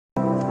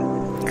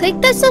Click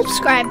the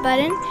subscribe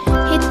button,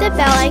 hit the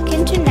bell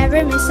icon to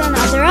never miss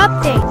another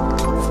update.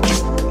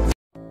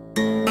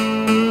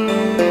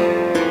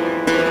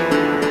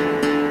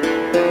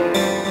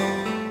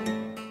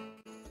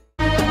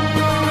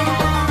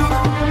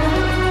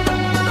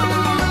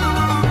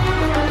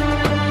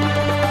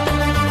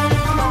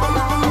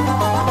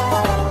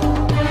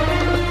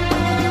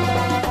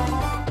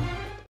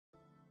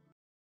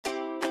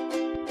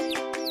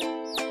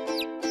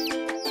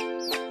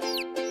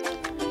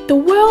 The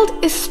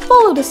world is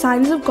full of the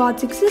signs of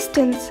God's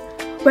existence.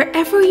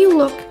 Wherever you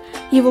look,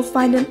 you will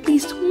find at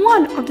least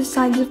one of the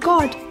signs of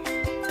God.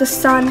 The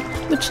sun,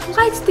 which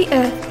lights the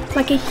earth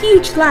like a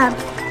huge lamp,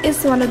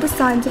 is one of the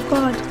signs of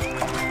God.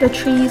 The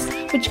trees,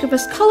 which give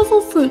us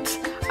colorful fruits,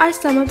 are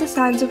some of the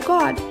signs of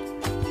God.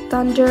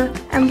 Thunder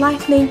and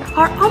lightning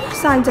are other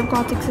signs of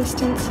God's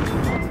existence.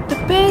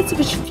 The birds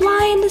which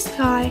fly in the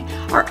sky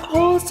are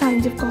all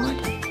signs of God.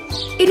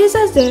 It is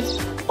as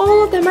if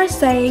all of them are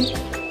saying,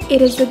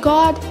 "It is the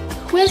God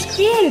who has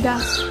created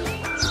us."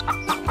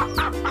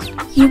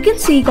 You can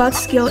see God's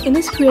skill in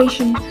His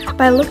creation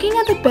by looking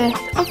at the birth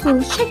of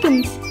little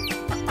chickens.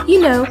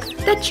 You know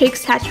that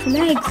chicks hatch from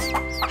eggs.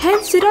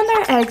 Hens sit on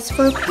their eggs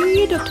for a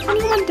period of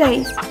 21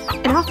 days,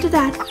 and after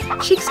that,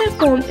 chicks are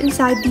formed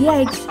inside the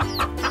eggs.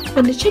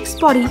 When the chick's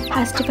body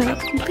has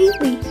developed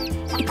completely,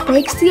 it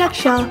breaks the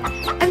eggshell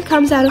and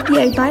comes out of the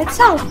egg by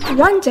itself.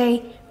 One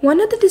day,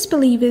 one of the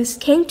disbelievers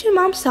came to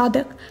Imam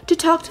Sadiq to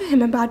talk to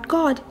him about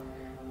God.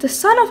 The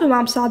son of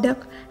Imam Sadiq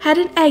had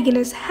an egg in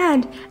his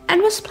hand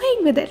and was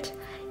playing with it.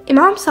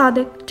 Imam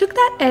Sadiq took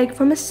that egg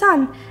from his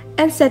son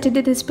and said to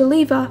the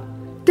disbeliever,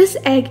 "This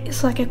egg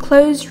is like a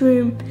closed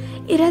room.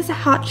 It has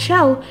a hard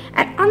shell,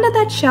 and under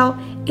that shell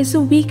is a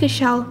weaker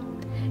shell.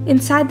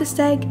 Inside this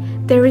egg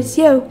there is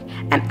yolk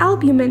and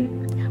albumin,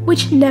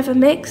 which never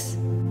mix.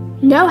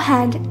 No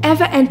hand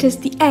ever enters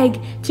the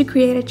egg to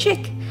create a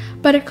chick,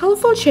 but a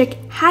colorful chick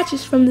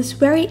hatches from this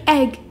very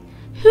egg.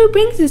 Who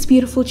brings this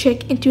beautiful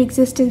chick into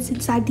existence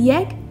inside the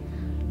egg?"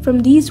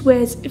 From these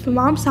words of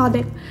Imam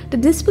Sadiq, the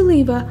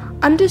disbeliever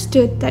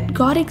understood that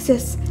God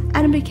exists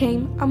and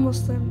became a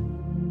Muslim.